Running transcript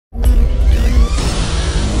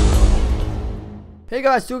Hey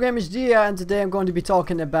guys, TheTrueGamerHD here, and today I'm going to be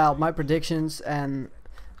talking about my predictions and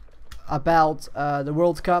about the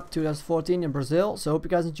World Cup 2014 in Brazil. So hope you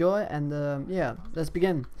guys enjoy, and yeah, let's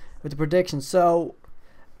begin with the predictions. So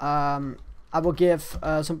I will give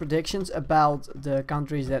some predictions about the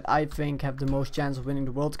countries that I think have the most chance of winning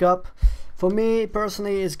the World Cup. For me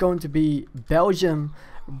personally, it's going to be Belgium,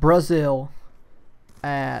 Brazil,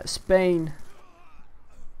 Spain,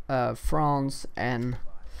 France, and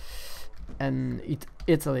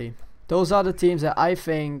Italy. Those are the teams that I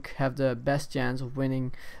think have the best chance of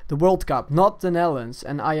winning the World Cup, not the Netherlands.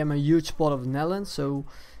 And I am a huge supporter of the Netherlands. So,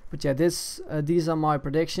 but yeah, these are my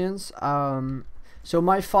predictions. So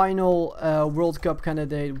my final World Cup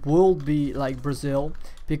candidate will be like Brazil,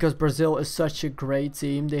 because Brazil is such a great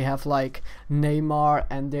team. They have like Neymar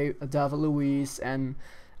and David Luiz and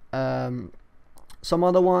some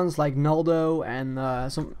other ones like Naldo and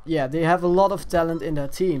they have a lot of talent in their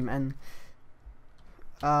team, and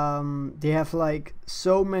they have like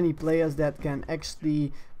so many players that can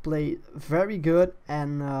actually play very good,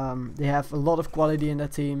 and they have a lot of quality in their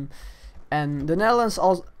team. And the Netherlands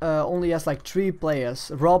also, only has like 3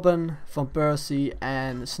 players: Robben, Van Persie,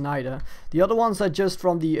 and Sneijder. The other ones are just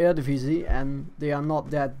from the Eredivisie, and they are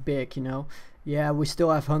not that big, you know. Yeah, we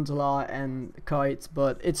still have Huntelaar and Kite,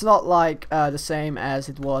 but it's not like the same as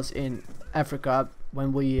it was in Africa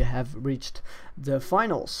when we have reached the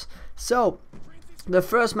finals. So the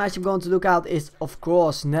first match I'm going to look at is, of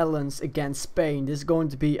course, Netherlands against Spain. This is going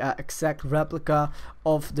to be an exact replica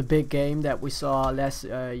of the big game that we saw last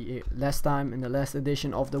time in the last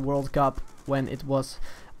edition of the World Cup when it was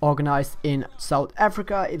organized in South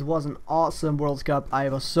Africa. It was an awesome World Cup. I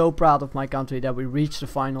was so proud of my country that we reached the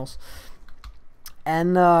finals.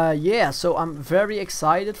 And yeah, so I'm very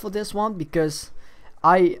excited for this one, because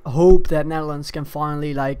I hope that Netherlands can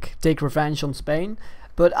finally like take revenge on Spain.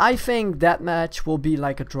 But I think that match will be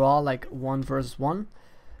like a draw, like 1 versus 1.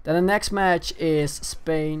 Then the next match is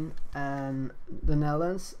Spain and the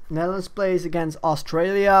Netherlands. Netherlands plays against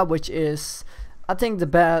Australia, which is, I think,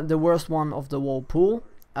 the worst one of the whole pool,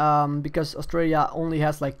 because Australia only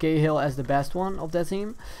has like Cahill as the best one of that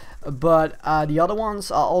team. But the other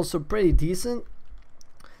ones are also pretty decent.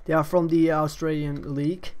 They are from the Australian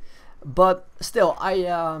league. But still,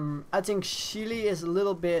 I think Chile is a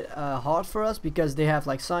little bit hard for us, because they have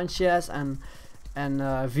like Sanchez and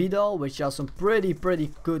Vidal, which are some pretty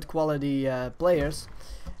good quality players.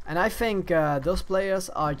 And I think those players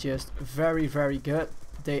are just very good.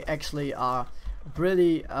 They actually are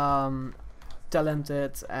really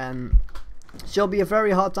talented, and it'll be a very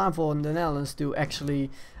hard time for the Netherlands to actually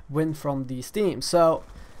win from these teams. So,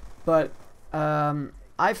 but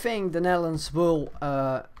I think the Netherlands will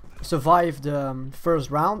survive the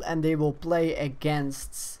first round, and they will play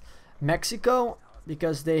against Mexico,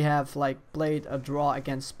 because they have like played a draw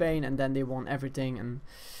against Spain and then they won everything,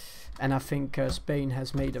 and I think Spain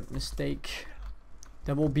has made a mistake.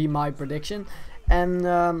 That will be my prediction. And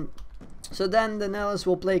so then the Netherlands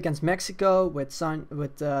will play against Mexico with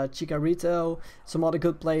Chicharito, some other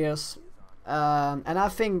good players, and I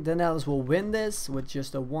think the Netherlands will win this with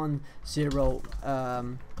just a 1-0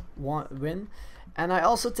 win. And I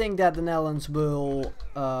also think that the Netherlands will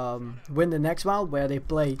win the next round, where they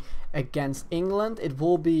play against England. It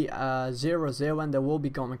will be 0-0, and there will be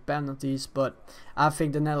coming penalties, but I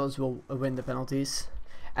think the Netherlands will win the penalties.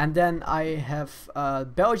 And then I have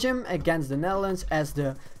Belgium against the Netherlands as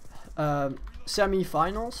the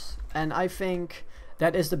semi-finals, and I think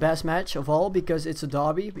that is the best match of all, because it's a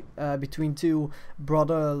derby between two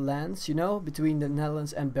brother lands, you know, between the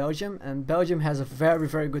Netherlands and Belgium. And Belgium has a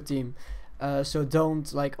very good team. So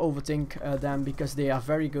don't like overthink them, because they are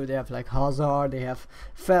very good. They have like Hazard, they have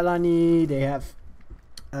Fellaini, they have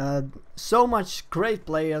so much great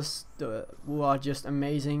players who are just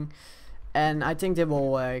amazing. And I think they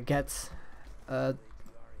will get to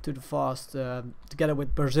the fast together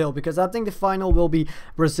with Brazil, because I think the final will be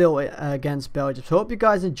Brazil against Belgium. So hope you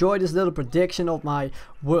guys enjoyed this little prediction of my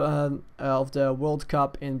of the World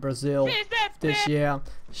Cup in Brazil this year.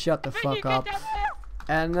 Shut the fuck up.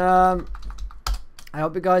 And I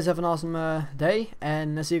hope you guys have an awesome day,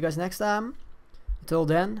 and I'll see you guys next time. Until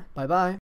then, bye bye.